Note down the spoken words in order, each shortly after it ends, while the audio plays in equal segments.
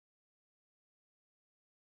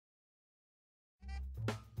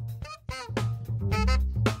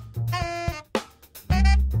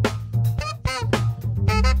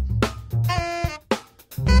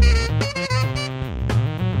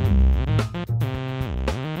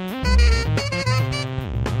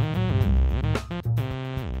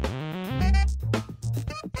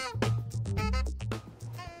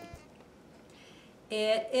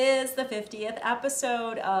the 50th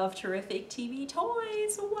episode of Terrific TV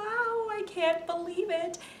Toys. Wow, I can't believe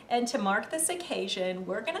it. And to mark this occasion,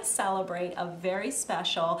 we're going to celebrate a very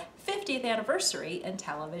special 50th anniversary in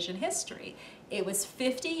television history. It was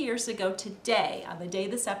 50 years ago today, on the day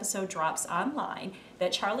this episode drops online,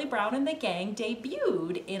 that Charlie Brown and the Gang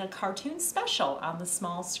debuted in a cartoon special on the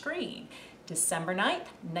small screen. December 9th,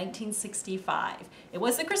 1965. It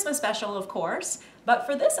was the Christmas special, of course, but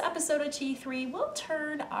for this episode of T3, we'll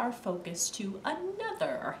turn our focus to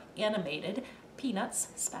another animated Peanuts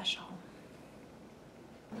special.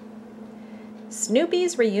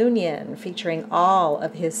 Snoopy's Reunion, featuring all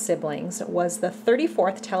of his siblings, was the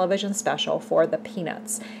 34th television special for the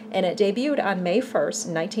Peanuts, and it debuted on May 1st,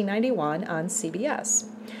 1991 on CBS.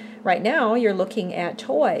 Right now, you're looking at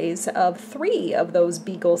toys of 3 of those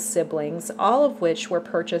Beagle siblings, all of which were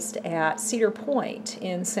purchased at Cedar Point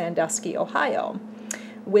in Sandusky, Ohio,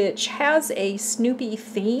 which has a Snoopy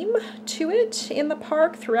theme to it in the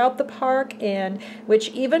park, throughout the park, and which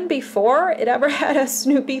even before it ever had a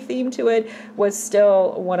Snoopy theme to it was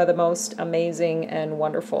still one of the most amazing and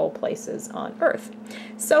wonderful places on Earth.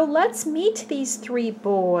 So let's meet these 3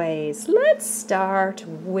 boys. Let's start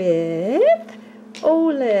with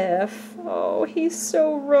Olaf. Oh, he's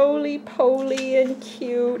so roly-poly and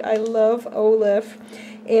cute. I love Olaf.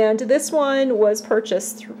 And this one was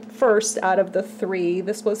purchased first out of the 3.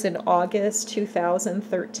 This was in August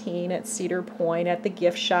 2013 at Cedar Point at the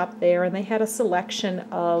gift shop there, and they had a selection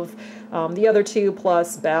of the other 2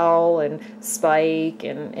 plus Belle and Spike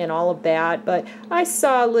and all of that. But I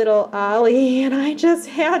saw little Ollie and I just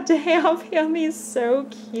had to have him. He's so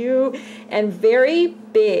cute and very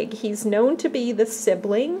big. He's known to be the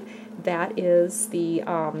sibling that is the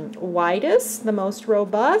widest, the most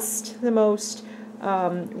robust, the most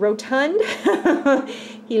rotund.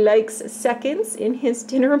 He likes seconds in his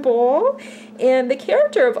dinner bowl. And the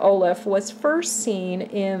character of Olaf was first seen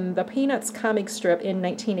in the Peanuts comic strip in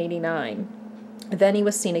 1989. Then he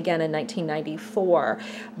was seen again in 1994.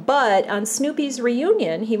 But on Snoopy's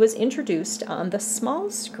Reunion, he was introduced on the small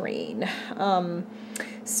screen.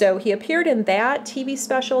 So he appeared in that TV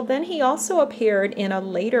special. Then he also appeared in a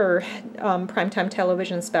later primetime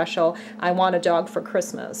television special, I Want a Dog for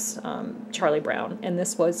Christmas, Charlie Brown, and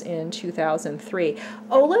this was in 2003.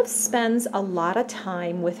 Olaf spends a lot of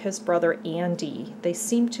time with his brother Andy. They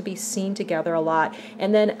seem to be seen together a lot.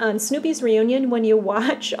 And then on Snoopy's Reunion, when you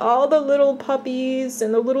watch all the little puppies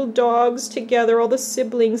and the little dogs together, all the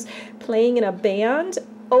siblings playing in a band,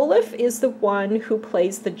 Olaf is the one who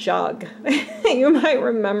plays the jug. You might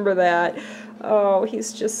remember that. Oh,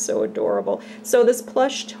 he's just so adorable. So this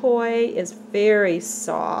plush toy is very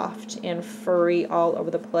soft and furry all over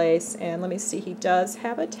the place. And let me see, he does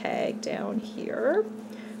have a tag down here.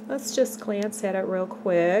 Let's just glance at it real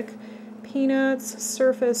quick. Peanuts,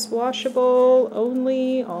 surface washable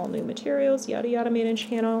only, all new materials, yada yada, made in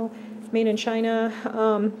China.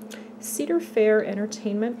 Cedar Fair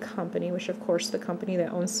Entertainment Company, which of course the company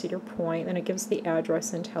that owns Cedar Point, and it gives the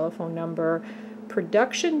address and telephone number.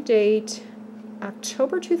 Production date,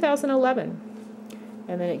 October 2011.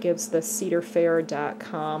 And then it gives the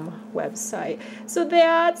cedarfair.com website. So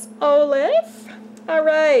that's Olaf. All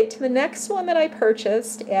right, the next one that I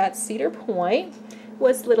purchased at Cedar Point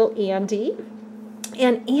was little Andy.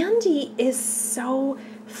 And Andy is so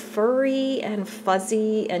furry and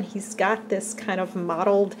fuzzy, and he's got this kind of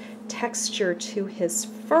mottled texture to his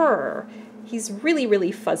fur. He's really,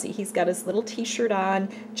 really fuzzy. He's got his little t-shirt on,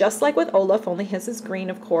 just like with Olaf, only his is green,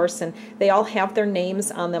 of course, and they all have their names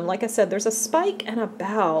on them. Like I said, there's a Spike and a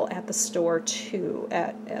Belle at the store, too,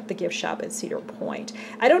 at the gift shop at Cedar Point.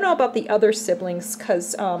 I don't know about the other siblings,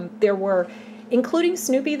 because there were, including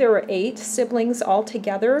Snoopy, there were 8 siblings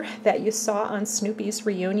altogether that you saw on Snoopy's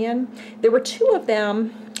Reunion. There were 2 of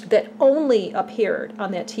them that only appeared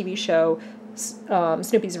on that TV show,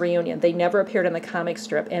 Snoopy's Reunion. They never appeared in the comic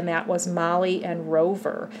strip, and that was Molly and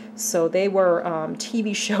Rover. So they were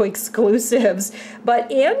TV show exclusives.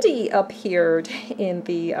 But Andy appeared in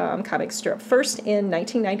the comic strip first in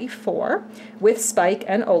 1994 with Spike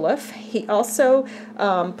and Olaf. He also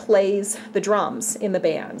plays the drums in the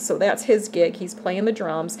band, so that's his gig. He's playing the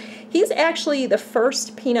drums. He's actually the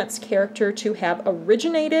first Peanuts character to have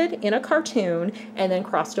originated in a cartoon and then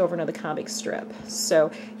crossed over into the comic strip.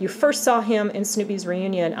 So you first saw him in Snoopy's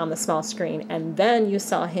Reunion on the small screen, and then you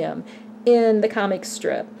saw him in the comic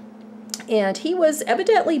strip. And he was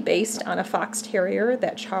evidently based on a fox terrier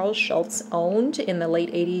that Charles Schulz owned in the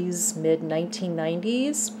late 80s, mid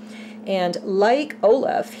 1990s. And like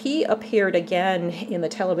Olaf, he appeared again in the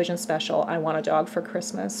television special, I Want a Dog for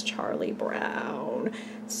Christmas, Charlie Brown.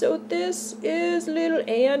 So this is little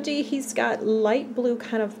Andy. He's got light blue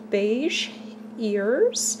kind of beige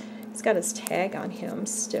ears. He's got his tag on him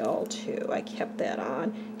still too. I kept that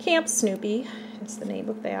on. Camp Snoopy is the name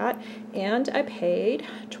of that. And I paid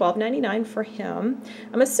 $12.99 for him.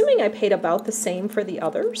 I'm assuming I paid about the same for the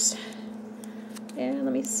others. And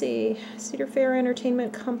let me see, Cedar Fair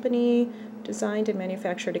Entertainment Company, designed and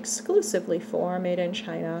manufactured exclusively for, made in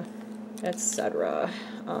China, etc.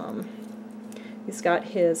 He's got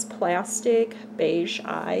his plastic beige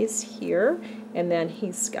eyes here, and then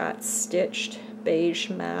he's got stitched beige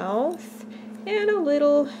mouth, and a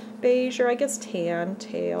little beige, or I guess tan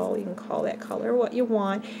tail, you can call that color what you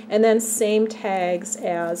want, and then same tags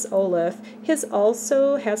as Olaf. His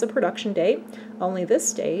also has a production date, only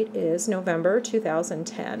this date is November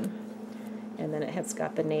 2010. And then it has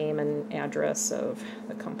got the name and address of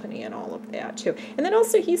the company and all of that too. And then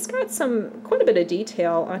also he's got quite a bit of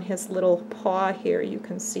detail on his little paw here. You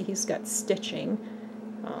can see he's got stitching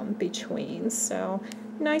between. So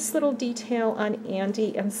nice little detail on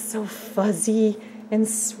Andy, and so fuzzy and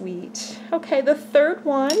sweet. Okay, the third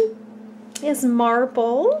one is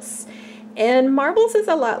Marbles. And Marbles is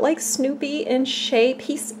a lot like Snoopy in shape.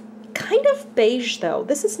 He's kind of beige though.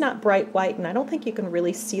 This is not bright white, and I don't think you can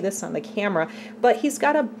really see this on the camera, but he's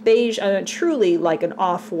got a beige, truly like an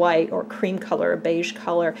off-white or cream color, a beige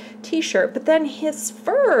color t-shirt, but then his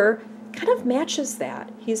fur kind of matches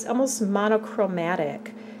that. He's almost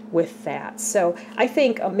monochromatic with that. So I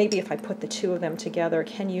think maybe if I put the two of them together,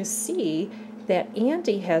 can you see that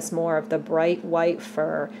Andy has more of the bright white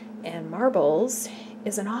fur and Marbles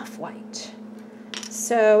is an off-white?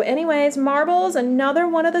 So anyways, Marbles, another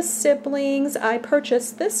one of the siblings. I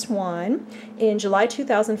purchased this one in July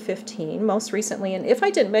 2015, most recently. And if I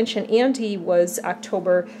didn't mention, Andy was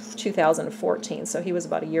October 2014, so he was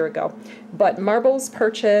about a year ago. But Marbles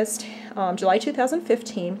purchased July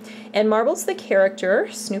 2015. And Marbles, the character,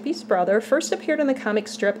 Snoopy's brother, first appeared in the comic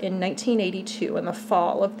strip in 1982, in the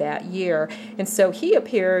fall of that year. And so he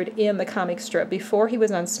appeared in the comic strip before he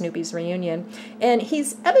was on Snoopy's reunion. And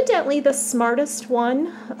he's evidently the smartest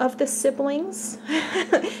one of the siblings.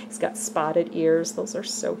 He's got spotted ears. Those are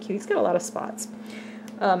so cute. He's got a lot of spots.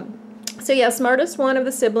 So yeah, smartest one of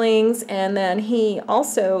the siblings, and then he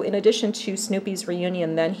also, in addition to Snoopy's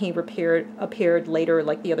reunion, then he appeared later,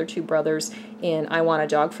 like the other two brothers, in I Want a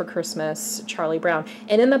Dog for Christmas, Charlie Brown.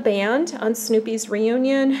 And in the band on Snoopy's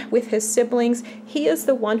reunion with his siblings, he is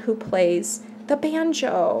the one who plays the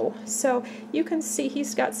banjo. So you can see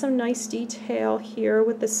he's got some nice detail here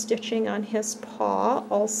with the stitching on his paw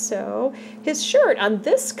also. His shirt, on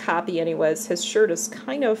this copy anyways, his shirt is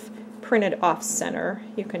kind of printed off center.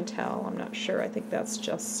 You can tell. I'm not sure. I think that's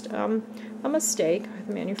just a mistake with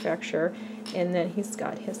the manufacturer. And then he's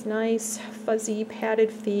got his nice fuzzy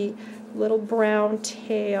padded feet, little brown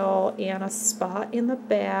tail, and a spot in the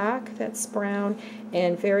back that's brown,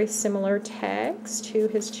 and very similar tags to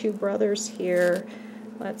his two brothers here.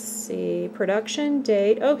 Let's see, production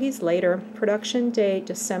date, oh, he's later. Production date,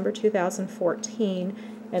 December 2014.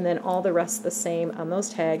 And then all the rest the same on those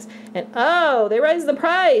tags. And oh, they raised the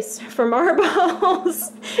price for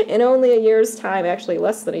Marbles in only a year's time, actually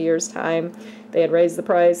less than a year's time. They had raised the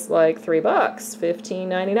price like $3,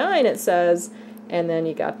 $15.99 it says. And then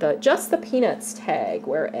you got just the Peanuts tag,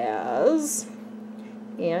 whereas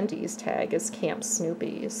Andy's tag is Camp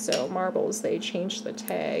Snoopy. So Marbles, they changed the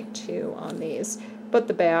tag too on these. But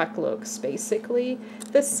the back looks basically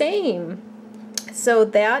the same. So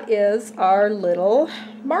that is our little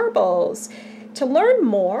Marbles. To learn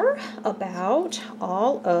more about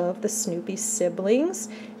all of the Snoopy siblings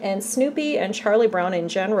and Snoopy and Charlie Brown in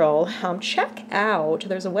general, check out,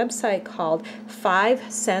 there's a website called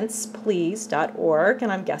 5centsplease.org,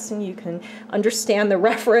 and I'm guessing you can understand the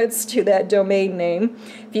reference to that domain name.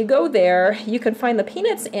 If you go there, you can find the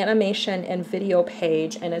Peanuts animation and video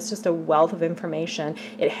page, and it's just a wealth of information.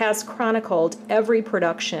 It has chronicled every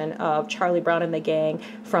production of Charlie Brown and the Gang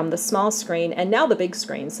from the small screen and now the big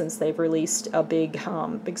screen, since they've released a big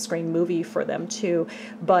screen movie for them too.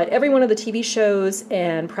 But every one of the TV shows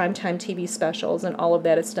and primetime TV specials and all of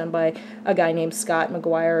that, it's done by a guy named Scott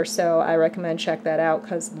McGuire, so I recommend check that out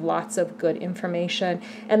because lots of good information.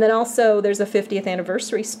 And then also there's a 50th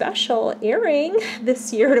anniversary special airing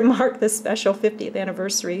this year to mark the special 50th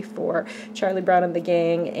anniversary for Charlie Brown and the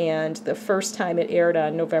Gang, and the first time it aired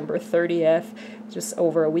on November 30th, just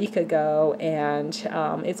over a week ago, and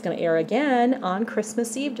it's going to air again on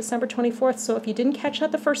Christmas Eve, December 24th. So if you didn't catch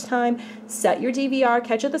it the first time, set your DVR,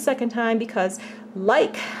 catch it the second time, because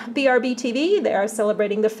Like BRBTV, they are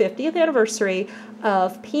celebrating the 50th anniversary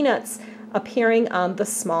of Peanuts appearing on the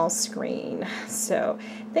small screen. So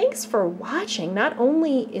thanks for watching. Not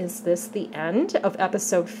only is this the end of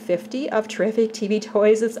episode 50 of Terrific TV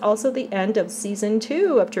Toys, it's also the end of season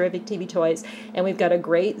 2 of Terrific TV Toys. And we've got a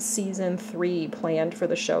great season 3 planned for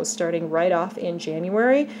the show starting right off in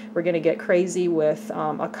January. We're going to get crazy with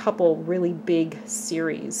a couple really big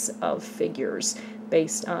series of figures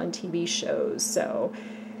based on TV shows. So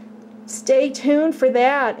stay tuned for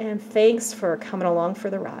that, and thanks for coming along for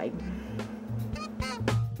the ride.